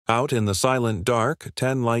Out in the silent dark,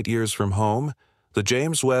 10 light-years from home, the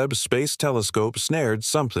James Webb Space Telescope snared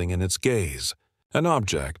something in its gaze, an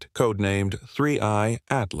object codenamed 3I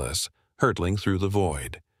Atlas, hurtling through the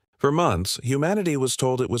void. For months, humanity was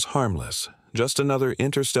told it was harmless, just another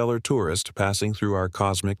interstellar tourist passing through our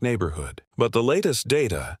cosmic neighborhood. But the latest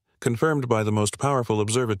data, confirmed by the most powerful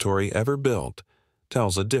observatory ever built,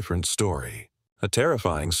 tells a different story. A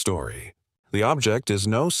terrifying story. The object is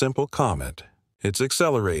no simple comet. It's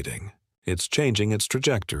accelerating. It's changing its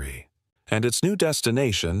trajectory. And its new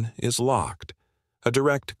destination is locked, a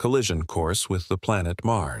direct collision course with the planet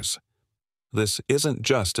Mars. This isn't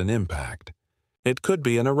just an impact. It could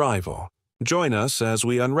be an arrival. Join us as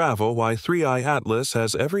we unravel why 3I Atlas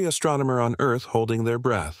has every astronomer on Earth holding their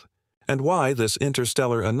breath, and why this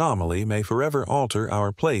interstellar anomaly may forever alter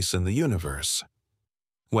our place in the universe.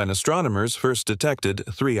 When astronomers first detected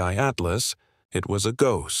 3I Atlas, it was a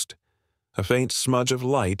ghost, a faint smudge of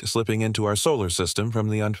light slipping into our solar system from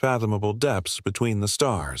the unfathomable depths between the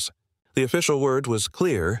stars. The official word was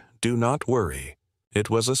clear: do not worry. It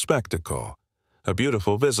was a spectacle, a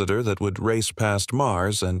beautiful visitor that would race past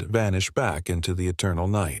Mars and vanish back into the eternal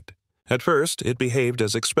night. At first, it behaved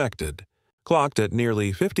as expected, clocked at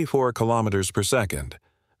nearly 54 kilometers per second,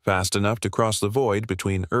 fast enough to cross the void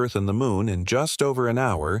between Earth and the Moon in just over an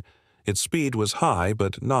hour. Its speed was high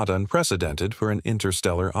but not unprecedented for an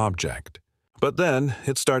interstellar object. But then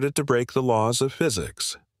it started to break the laws of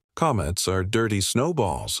physics. Comets are dirty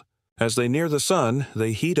snowballs. As they near the sun,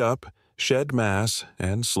 they heat up, shed mass,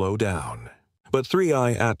 and slow down. But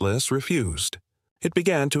 3I Atlas refused. It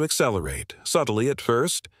began to accelerate, subtly at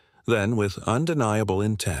first, then with undeniable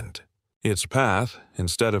intent. Its path,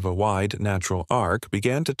 instead of a wide natural arc,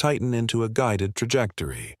 began to tighten into a guided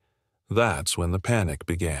trajectory. That's when the panic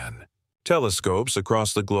began. Telescopes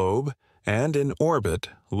across the globe and in orbit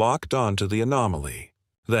locked onto the anomaly.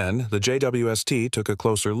 Then the JWST took a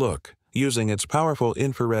closer look, using its powerful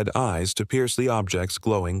infrared eyes to pierce the object's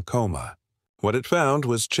glowing coma. What it found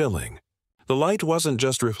was chilling. The light wasn't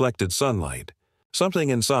just reflected sunlight.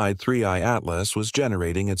 Something inside 3I Atlas was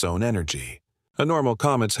generating its own energy. A normal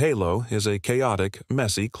comet's halo is a chaotic,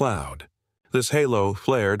 messy cloud. This halo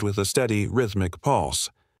flared with a steady, rhythmic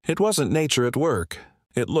pulse. It wasn't nature at work.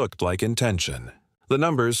 It looked like intention. The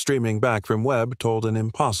numbers streaming back from Webb told an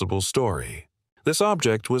impossible story. This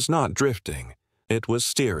object was not drifting. It was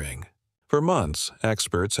steering. For months,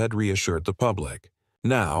 experts had reassured the public.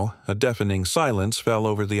 Now, a deafening silence fell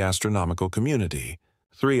over the astronomical community.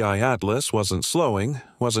 3I Atlas wasn't slowing,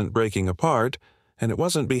 wasn't breaking apart, and it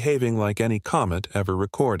wasn't behaving like any comet ever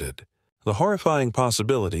recorded. The horrifying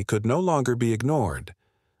possibility could no longer be ignored.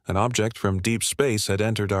 An object from deep space had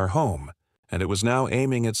entered our home, and it was now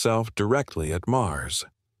aiming itself directly at Mars.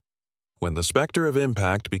 When the specter of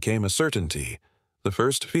impact became a certainty, the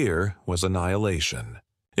first fear was annihilation.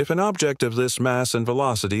 If an object of this mass and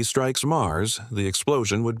velocity strikes Mars, the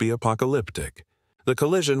explosion would be apocalyptic. The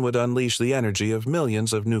collision would unleash the energy of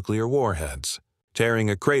millions of nuclear warheads, tearing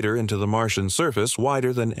a crater into the Martian surface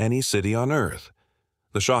wider than any city on Earth.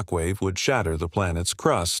 The shockwave would shatter the planet's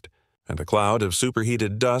crust, and a cloud of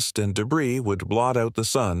superheated dust and debris would blot out the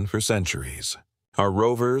sun for centuries. Our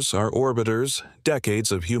rovers, our orbiters,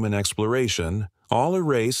 decades of human exploration, all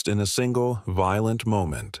erased in a single, violent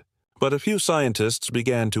moment. But a few scientists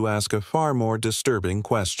began to ask a far more disturbing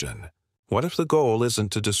question. What if the goal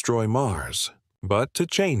isn't to destroy Mars, but to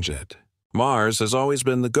change it? Mars has always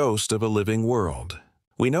been the ghost of a living world.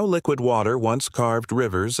 We know liquid water once carved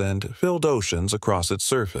rivers and filled oceans across its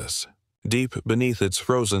surface. Deep beneath its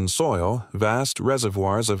frozen soil, vast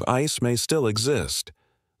reservoirs of ice may still exist,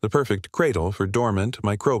 the perfect cradle for dormant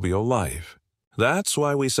microbial life. That's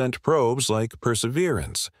why we sent probes like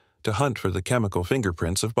Perseverance to hunt for the chemical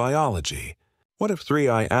fingerprints of biology. What if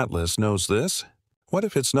 3I Atlas knows this? What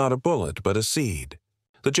if it's not a bullet but a seed?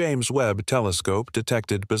 The James Webb Telescope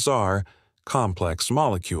detected bizarre, complex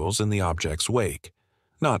molecules in the object's wake.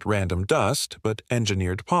 Not random dust, but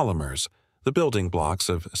engineered polymers, the building blocks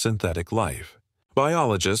of synthetic life.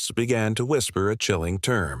 Biologists began to whisper a chilling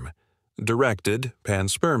term: directed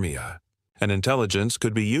panspermia. An intelligence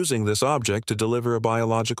could be using this object to deliver a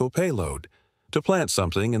biological payload, to plant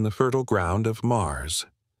something in the fertile ground of Mars.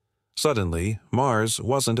 Suddenly, Mars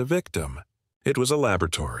wasn't a victim. It was a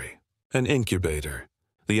laboratory, an incubator.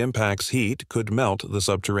 The impact's heat could melt the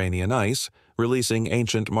subterranean ice, releasing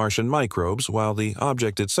ancient Martian microbes, while the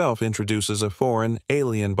object itself introduces a foreign,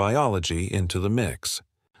 alien biology into the mix.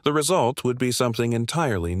 The result would be something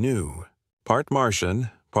entirely new, part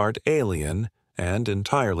Martian, part alien, and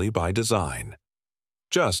entirely by design.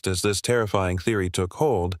 Just as this terrifying theory took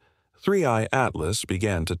hold, 3I Atlas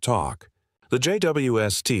began to talk. The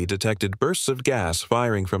JWST detected bursts of gas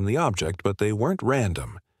firing from the object, but they weren't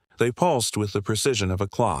random. They pulsed with the precision of a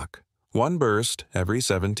clock, one burst every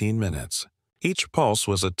 17 minutes. Each pulse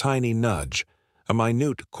was a tiny nudge, a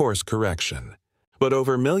minute course correction. But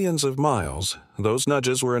over millions of miles, those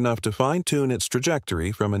nudges were enough to fine-tune its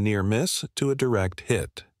trajectory from a near miss to a direct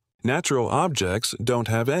hit. Natural objects don't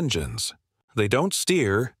have engines. They don't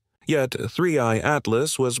steer, yet 3i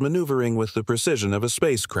Atlas was maneuvering with the precision of a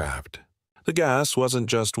spacecraft. The gas wasn't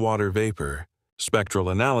just water vapor. Spectral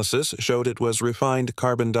analysis showed it was refined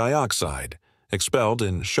carbon dioxide, expelled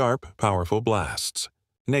in sharp, powerful blasts.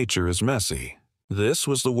 Nature is messy. This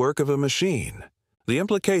was the work of a machine. The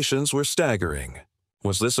implications were staggering.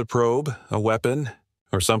 Was this a probe, a weapon,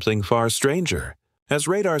 or something far stranger? As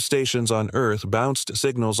radar stations on Earth bounced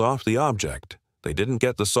signals off the object, they didn't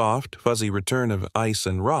get the soft, fuzzy return of ice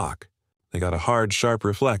and rock. They got a hard, sharp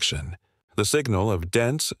reflection, the signal of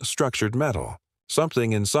dense, structured metal.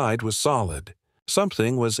 Something inside was solid.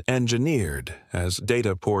 Something was engineered. As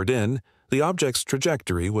data poured in, the object's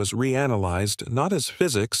trajectory was reanalyzed not as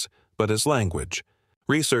physics, but as language.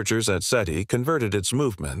 Researchers at SETI converted its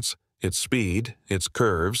movements, its speed, its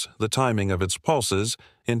curves, the timing of its pulses,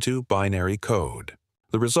 into binary code.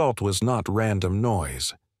 The result was not random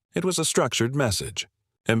noise. It was a structured message.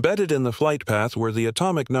 Embedded in the flight path were the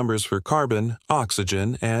atomic numbers for carbon,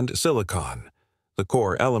 oxygen, and silicon, the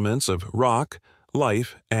core elements of rock,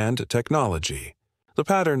 life, and technology. The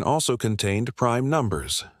pattern also contained prime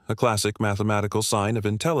numbers, a classic mathematical sign of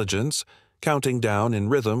intelligence, counting down in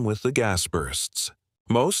rhythm with the gas bursts.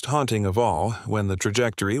 Most haunting of all, when the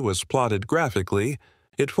trajectory was plotted graphically,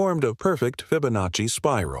 it formed a perfect Fibonacci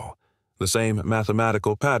spiral, the same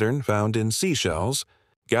mathematical pattern found in seashells,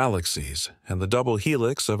 galaxies, and the double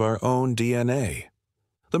helix of our own DNA.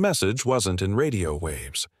 The message wasn't in radio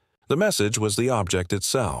waves. The message was the object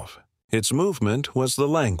itself. Its movement was the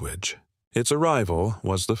language. Its arrival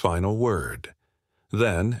was the final word.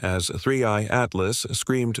 Then, as 3i Atlas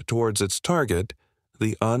screamed towards its target,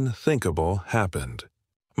 the unthinkable happened.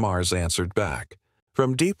 Mars answered back.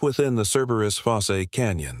 From deep within the Cerberus Fossae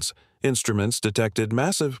canyons, instruments detected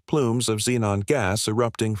massive plumes of xenon gas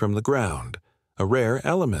erupting from the ground, a rare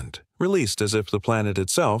element, released as if the planet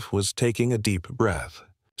itself was taking a deep breath.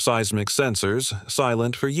 Seismic sensors,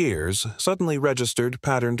 silent for years, suddenly registered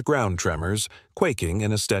patterned ground tremors, quaking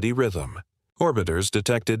in a steady rhythm. Orbiters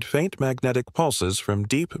detected faint magnetic pulses from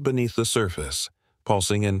deep beneath the surface,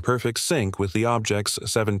 pulsing in perfect sync with the object's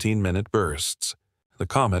 17-minute bursts. The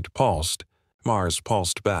comet pulsed. Mars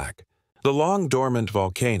pulsed back. The long-dormant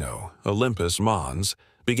volcano, Olympus Mons,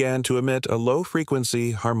 began to emit a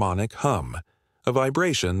low-frequency harmonic hum, a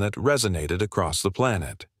vibration that resonated across the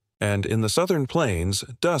planet. And in the southern plains,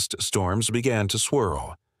 dust storms began to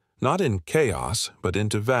swirl, not in chaos, but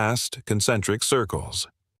into vast, concentric circles.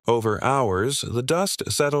 Over hours, the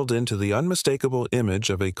dust settled into the unmistakable image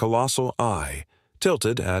of a colossal eye,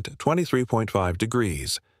 tilted at 23.5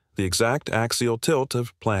 degrees, the exact axial tilt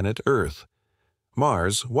of planet Earth.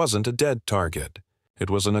 Mars wasn't a dead target. It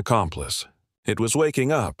was an accomplice. It was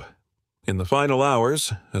waking up. In the final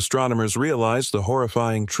hours, astronomers realized the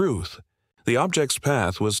horrifying truth. The object's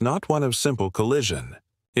path was not one of simple collision.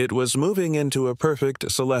 It was moving into a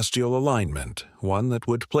perfect celestial alignment, one that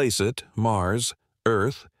would place it, Mars,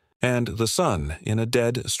 Earth, and the Sun in a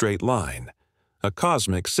dead straight line, a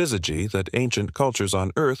cosmic syzygy that ancient cultures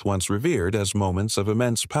on Earth once revered as moments of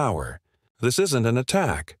immense power. This isn't an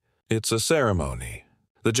attack. It's a ceremony.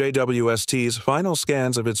 The JWST's final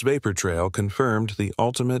scans of its vapor trail confirmed the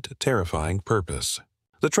ultimate terrifying purpose.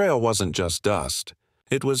 The trail wasn't just dust.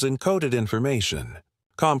 It was encoded information,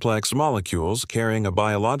 complex molecules carrying a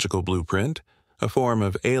biological blueprint, a form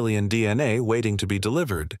of alien DNA waiting to be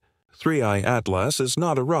delivered. 3i Atlas is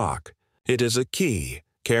not a rock. It is a key,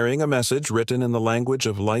 carrying a message written in the language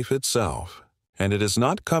of life itself. And it is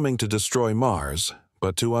not coming to destroy Mars,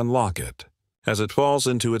 but to unlock it. As it falls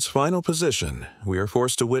into its final position, we are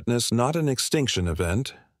forced to witness not an extinction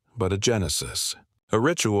event, but a genesis. A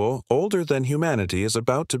ritual older than humanity is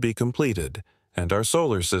about to be completed, and our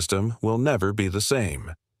solar system will never be the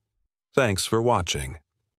same. Thanks for watching.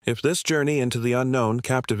 If this journey into the unknown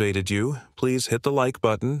captivated you, please hit the like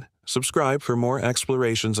button, subscribe for more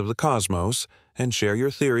explorations of the cosmos, and share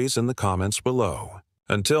your theories in the comments below.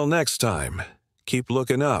 Until next time, keep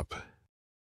looking up